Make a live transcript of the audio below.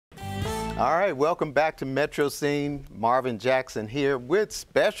All right, welcome back to Metro Scene. Marvin Jackson here with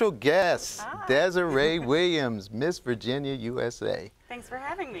special guest, Desiree Williams, Miss Virginia, USA. Thanks for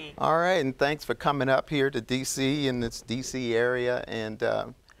having me. All right, and thanks for coming up here to D.C. in this D.C. area. And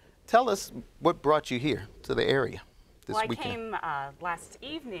tell us what brought you here to the area this weekend. I came last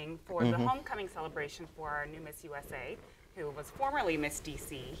evening for the homecoming celebration for our new Miss USA, who was formerly Miss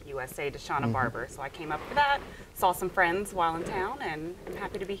DC USA, Deshauna Barber. So I came up for that, saw some friends while in town, and I'm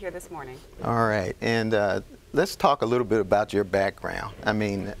happy to be here this morning. All right, and let's talk a little bit about your background. I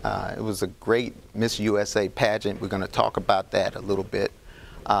mean, it was a great Miss USA pageant. We're going to talk about that a little bit.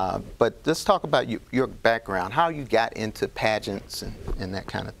 But let's talk about your background, how you got into pageants and that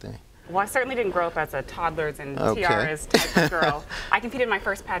kind of thing. Well, I certainly didn't grow up as a toddlers and tiaras type of girl. I competed in my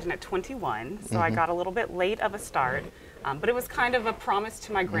first pageant at 21, so I got a little bit late of a start. But it was kind of a promise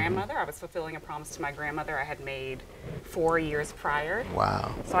to my grandmother. I was fulfilling a promise to my grandmother I had made 4 years prior.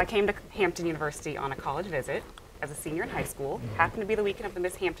 Wow. So I came to Hampton University on a college visit as a senior in high school. Happened to be the weekend of the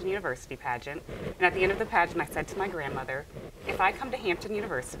Miss Hampton University pageant. And at the end of the pageant, I said to my grandmother, if I come to Hampton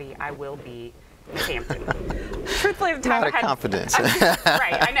University, I will be Miss Hampton. Truthfully, at the time, I had confidence.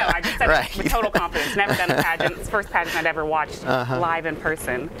 Right, I know. I just said it with total confidence. Never done a pageant. It's the first pageant I'd ever watched live in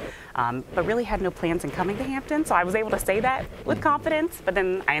person. But really had no plans in coming to Hampton, so I was able to say that with confidence. But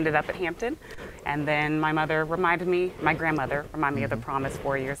then I ended up at Hampton, and then my grandmother reminded me of the promise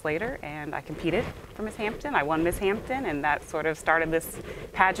 4 years later, and I competed for Miss Hampton. I won Miss Hampton, and that sort of started this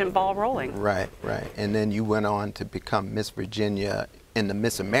pageant ball rolling. Right, right. And then you went on to become Miss Virginia in the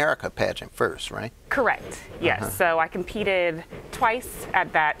Miss America pageant first, right? Correct, yes. So I competed twice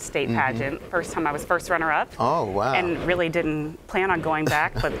at that state pageant. First time I was first runner-up. Oh, wow. And really didn't plan on going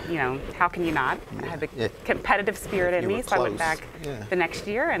back, but you know, how can you not? I had the competitive spirit in me, so I went back the next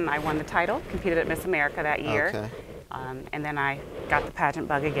year and I won the title, competed at Miss America that year. Okay. And then I got the pageant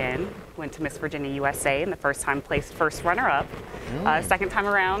bug again, went to Miss Virginia USA, and the first time placed first runner-up. Second time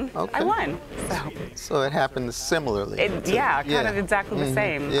around, I won. So it happened similarly. Kind of exactly the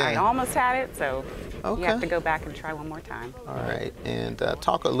same. I almost had it, so you have to go back and try one more time. All right, and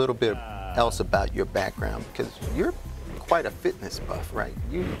talk a little bit else about your background, because you're quite a fitness buff, right?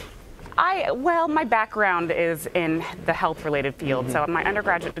 Well, my background is in the health-related field. So my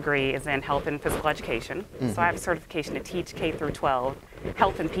undergraduate degree is in health and physical education. So I have a certification to teach K through 12,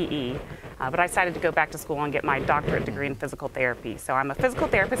 health and PE. But I decided to go back to school and get my doctorate degree in physical therapy. So I'm a physical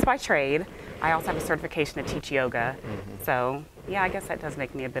therapist by trade. I also have a certification to teach yoga. So yeah, I guess that does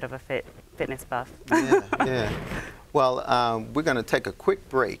make me a bit of a fitness buff. Yeah. Well, we're going to take a quick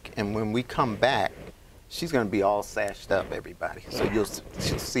break, and when we come back, she's going to be all sashed up, everybody. So you'll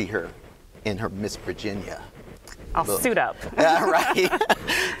see her in her Miss Virginia. I'll suit up. Yeah, right.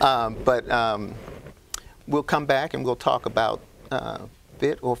 But we'll come back and we'll talk about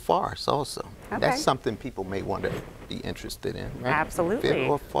fit or farce also. Okay. That's something people may want to be interested in, right? Absolutely. Fit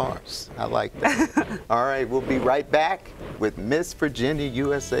or farce. I like that. All right, we'll be right back with Miss Virginia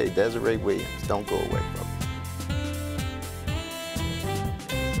USA, Desiree Williams. Don't go away, folks.